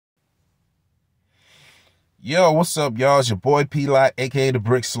Yo, what's up, y'all? It's your boy P-Lot, aka the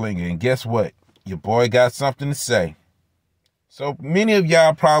Brick Slinger, and guess what? Your boy got something to say. So many of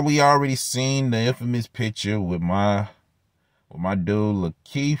y'all probably already seen the infamous picture with my dude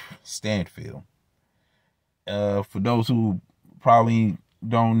LaKeith Stanfield. For those who probably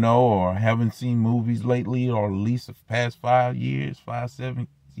don't know or haven't seen movies lately, or at least the past 7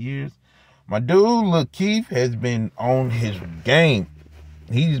 years, my dude LaKeith has been on his game.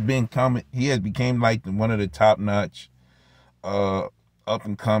 He has become like one of the top-notch,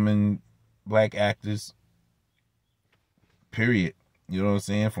 up-and-coming black actors, period. You know what I'm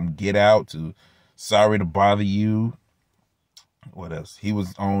saying? From Get Out to Sorry to Bother You. What else? He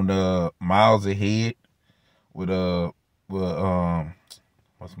was on Miles Ahead with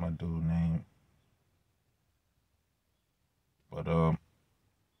what's my dude name? But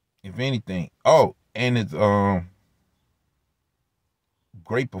if anything, and it's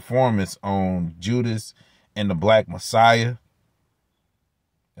great performance on Judas and the Black Messiah.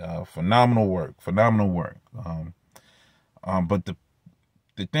 Phenomenal work. But the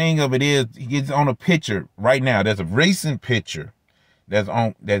thing of it is, he gets on a picture right now. There's a recent picture that's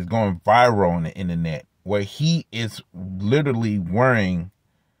going viral on the internet where he is literally wearing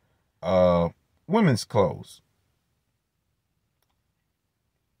women's clothes.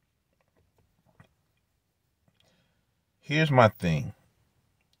 Here's my thing.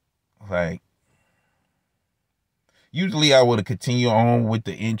 Like, usually I would continue on with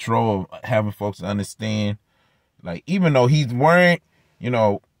the intro of having folks understand, like, even though he's wearing,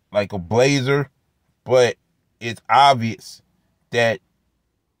 like a blazer, but it's obvious that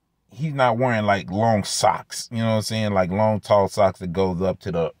he's not wearing like long socks, you know what I'm saying? Like long, tall socks that goes up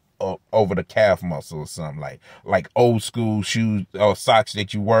to the, over the calf muscle or something, like old school shoes or socks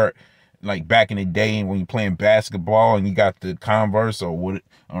that you wear like back in the day when you're playing basketball and you got the Converse or what,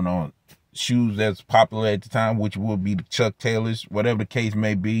 I don't know, shoes that's popular at the time, which would be the Chuck Taylors, whatever the case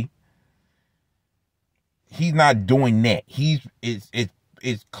may be. He's not doing that.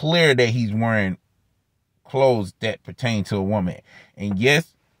 It's clear that he's wearing clothes that pertain to a woman. And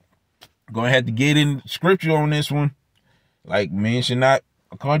yes, gonna have to get in scripture on this one. Like, men should not,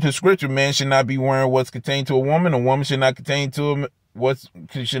 according to scripture, man should not be wearing what's contained to a woman. A woman should not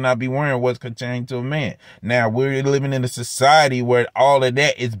should not be wearing what's contained to a man. Now, we're living in a society where all of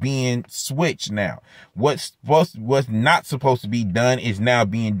that is being switched now. What's not supposed to be done is now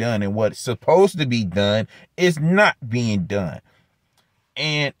being done, and what's supposed to be done is not being done.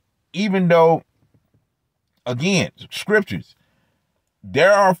 And even though, again, scriptures,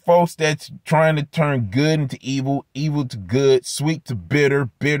 there are folks that's trying to turn good into evil, evil to good, sweet to bitter,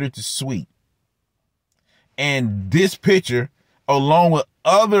 bitter to sweet. And this picture, along with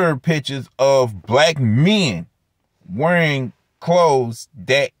other pictures of black men wearing clothes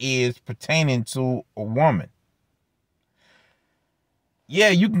that is pertaining to a woman. Yeah,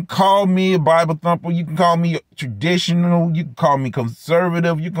 you can call me a Bible thumper. You can call me traditional. You can call me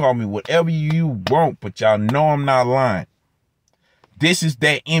conservative. You can call me whatever you want, but y'all know I'm not lying. This is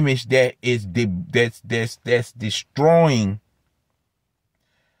that image that is that's destroying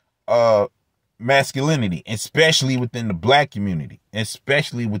masculinity, especially within the black community,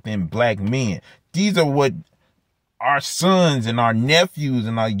 especially within black men. These are what our sons and our nephews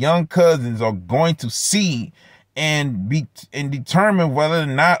and our young cousins are going to see and determine whether or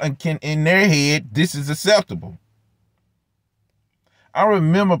not in their head this is acceptable. I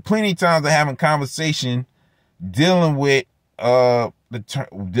remember plenty of times of having conversation dealing with the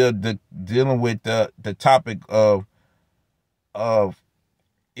topic of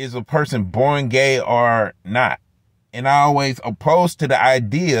is a person born gay or not? And I always opposed to the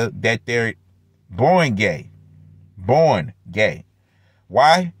idea that they're born gay. Born gay.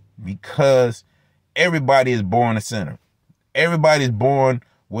 Why? Because everybody is born a sinner. Everybody is born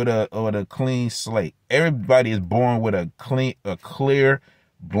with a clean slate. Everybody is born with a clear,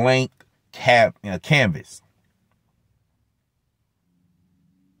 blank canvas.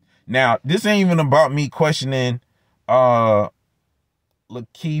 Now, this ain't even about me questioning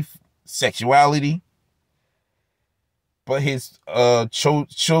LaKeith sexuality, but his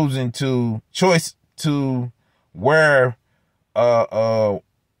choice to wear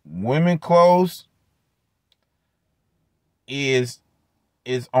women clothes is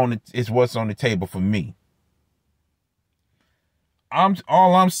what's on the table for me.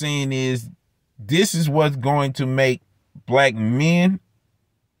 All I'm saying is this is what's going to make black men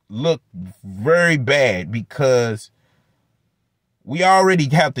look very bad, because we already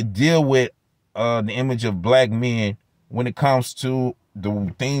have to deal with the image of black men when it comes to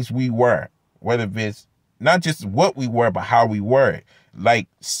the things we wear, whether it's not just what we wear, but how we wear it. Like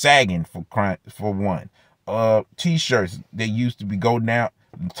sagging for one, t-shirts that used to be go down,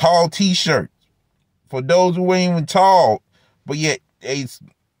 tall t-shirts for those who ain't even tall, but yet it's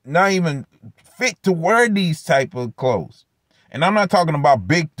not even fit to wear these type of clothes. And I'm not talking about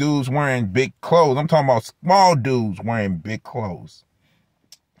big dudes wearing big clothes. I'm talking about small dudes wearing big clothes.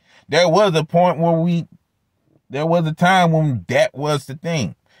 There was a point where there was a time when that was the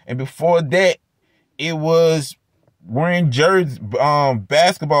thing. And before that, it was wearing jersey,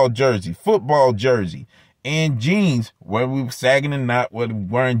 basketball jersey, football jersey, and jeans, whether we were sagging or not, whether we were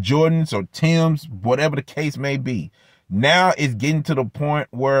wearing Jordans or Timbs, whatever the case may be. Now it's getting to the point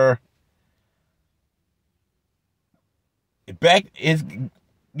where you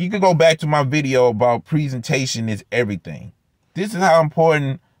could go back to my video about presentation is everything. This is how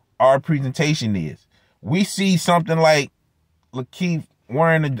important our presentation is. We see something like LaKeith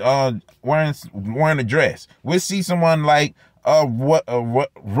wearing a dress. We'll see someone like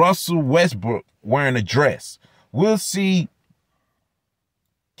Russell Westbrook wearing a dress. We'll see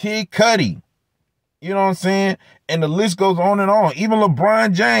Kid Cudi. You know what I'm saying? And the list goes on and on. Even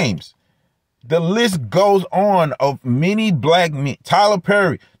LeBron James. The list goes on of many black men. Tyler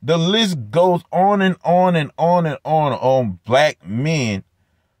Perry. The list goes on and on and on and on black men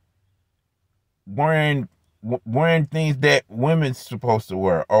wearing things that women's supposed to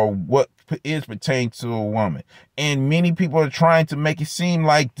wear, or what is pertained to a woman. And many people are trying to make it seem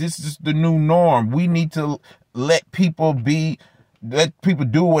like this is the new norm. We need to let people do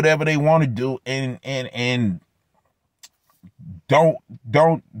whatever they want to do, and don't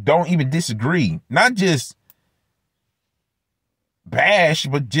even disagree. Not just bash,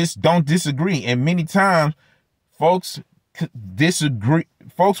 but just don't disagree. And many times folks disagree.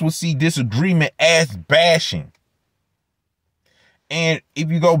 Folks will see disagreement as bashing. And if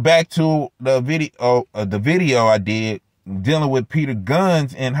you go back to the video I did dealing with Peter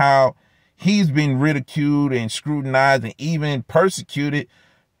Guns and how he's been ridiculed and scrutinized and even persecuted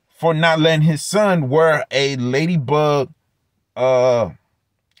for not letting his son wear a ladybug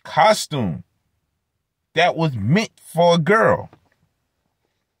costume that was meant for a girl.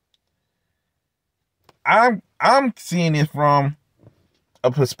 I'm seeing it from a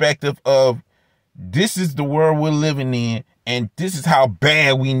perspective of this is the world we're living in, and this is how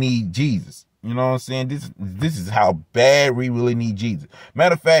bad we need Jesus. You know what I'm saying? This is how bad we really need Jesus.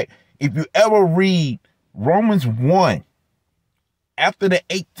 Matter of fact, if you ever read Romans 1 after the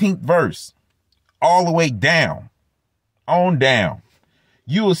 18th verse all the way down,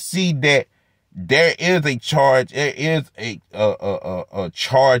 you will see that there is a charge. There is a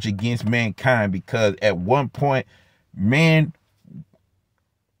charge against mankind, because at one point man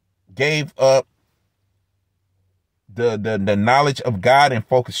gave up the knowledge of God and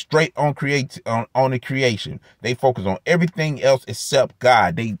focused straight on the creation. They focus on everything else except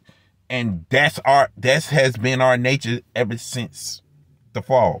God. That has been our nature ever since the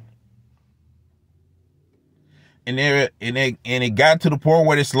fall. And it got to the point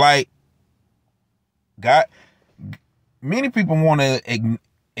where it's like many people want to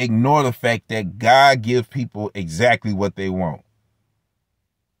ignore the fact that God gives people exactly what they want.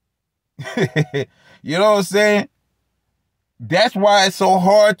 You know what I'm saying? That's why it's so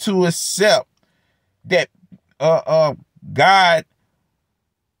hard to accept that God.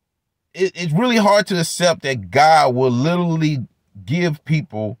 It's really hard to accept that God will literally give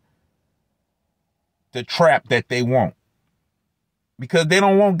people the trap that they want, because they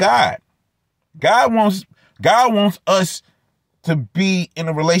don't want God. God wants us to be in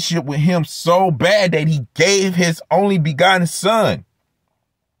a relationship with him so bad that he gave his only begotten son.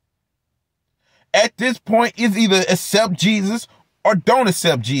 At this point, it's either accept Jesus or don't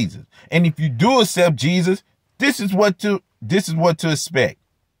accept Jesus. And if you do accept Jesus, this is what to expect.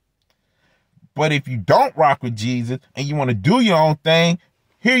 But if you don't rock with Jesus and you want to do your own thing,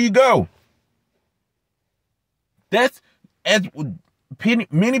 here you go. That's as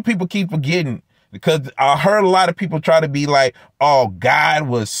many people keep forgetting, because I heard a lot of people try to be like, oh, God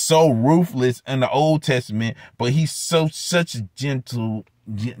was so ruthless in the Old Testament, but he's such a gentle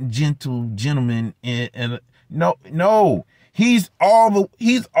gentleman. And no, he's all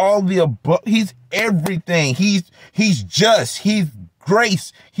the above. He's everything. He's just, he's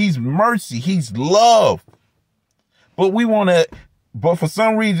grace, he's mercy, he's love. But for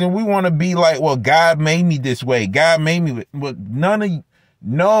some reason we want to be like, well, God made me this way. God made me. But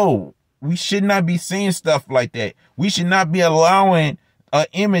no, we should not be saying stuff like that. We should not be allowing an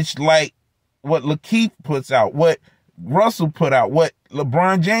image like what LaKeith puts out, what Russell put out, what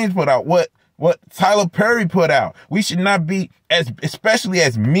LeBron James put out, what Tyler Perry put out. We should not be, especially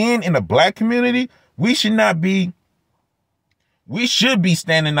as men in the black community, we should not be We should be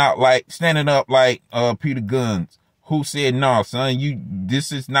standing up like Peter Guns, who said, "No, son,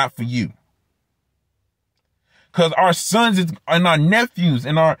 this is not for you." Cause our sons and our nephews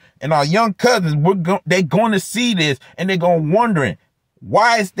and our young cousins, they're going to see this and they're going to wondering,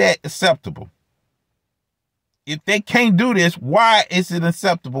 why is that acceptable? If they can't do this, why is it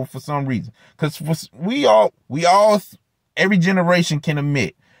acceptable for some reason? Because we all, every generation can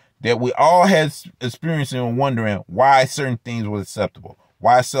admit that we all had experiencing and wondering why certain things were acceptable,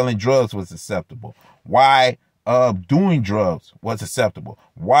 why selling drugs was acceptable, why doing drugs was acceptable,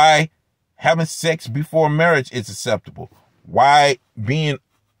 why having sex before marriage is acceptable, why getting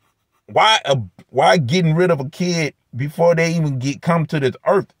rid of a kid before they even come to this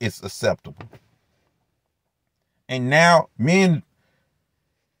earth is acceptable. And now men,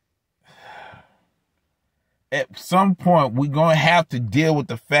 at some point, we're going to have to deal with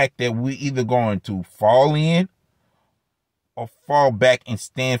the fact that we're either going to fall in or fall back and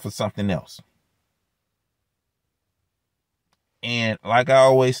stand for something else. And like I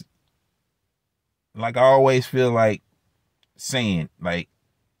always feel like saying, like,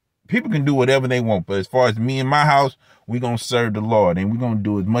 people can do whatever they want, but as far as me and my house, we're going to serve the Lord, and we're going to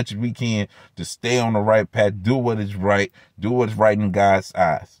do as much as we can to stay on the right path, do what is right, do what's right in God's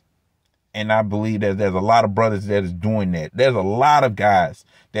eyes. And I believe that there's a lot of brothers that is doing that. There's a lot of guys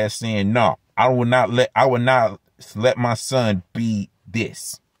that's saying, no, I would not let my son be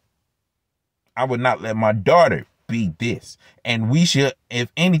this. I would not let my daughter be this. And we should,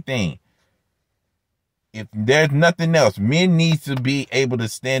 if anything, if there's nothing else, men need to be able to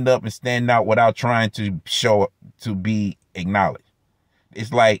stand up and stand out without trying to show up to be acknowledged.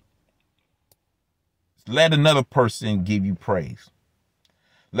 It's like, let another person give you praise.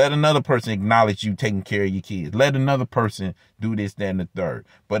 Let another person acknowledge you taking care of your kids. Let another person do this, that, and the third.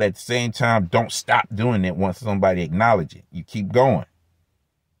 But at the same time, don't stop doing it once somebody acknowledges it. You keep going.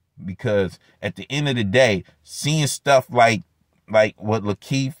 Because at the end of the day, seeing stuff like what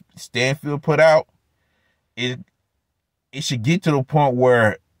LaKeith Stanfield put out, it should get to the point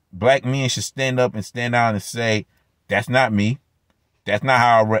where black men should stand up and stand out and say, that's not me. That's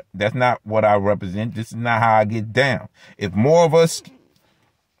not that's not what I represent. This is not how I get down. If more of us,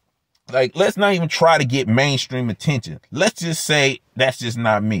 like, let's not even try to get mainstream attention. Let's just say, that's just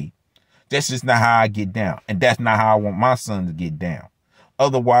not me. That's just not how I get down. And that's not how I want my son to get down.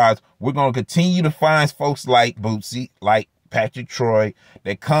 Otherwise, we're going to continue to find folks like Bootsy, like Patrick Troy,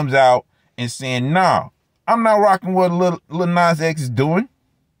 that comes out and saying, nah, I'm not rocking what Lil Nas X is doing.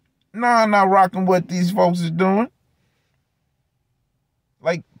 No, I'm not rocking what these folks is doing.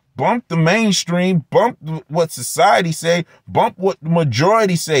 Like, bump the mainstream, bump what society say, bump what the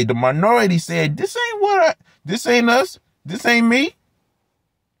majority say. The minority said, this ain't us, this ain't me.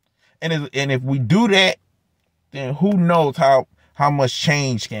 And if we do that, then who knows how much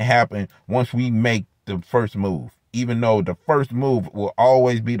change can happen once we make the first move, even though the first move will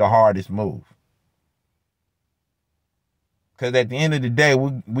always be the hardest move. Because at the end of the day,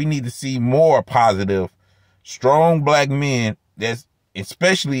 we need to see more positive, strong black men. That's,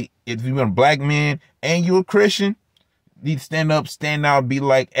 especially if you're a black man and you're a Christian, need to stand up, stand out, and be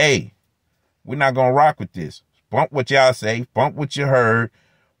like, hey, we're not going to rock with this. Bump what y'all say, bump what you heard.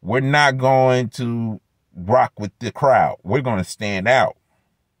 We're not going to rock with the crowd. We're going to stand out.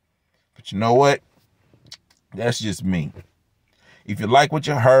 But you know what? That's just me. If you like what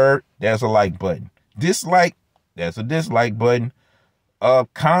you heard, there's a like button. Dislike, there's a dislike button.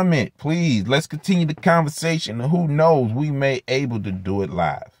 Comment, please. Let's continue the conversation. And who knows, we may able to do it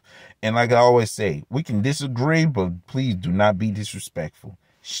live. And like I always say, we can disagree, but please do not be disrespectful.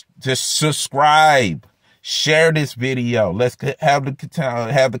 Just subscribe. Share this video. Let's have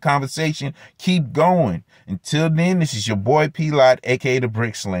the conversation. Keep going. Until then, this is your boy P-Lot, aka the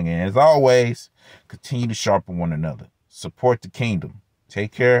Brick Slinger. And as always, continue to sharpen one another. Support the kingdom.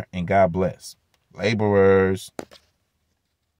 Take care and God bless. Laborers.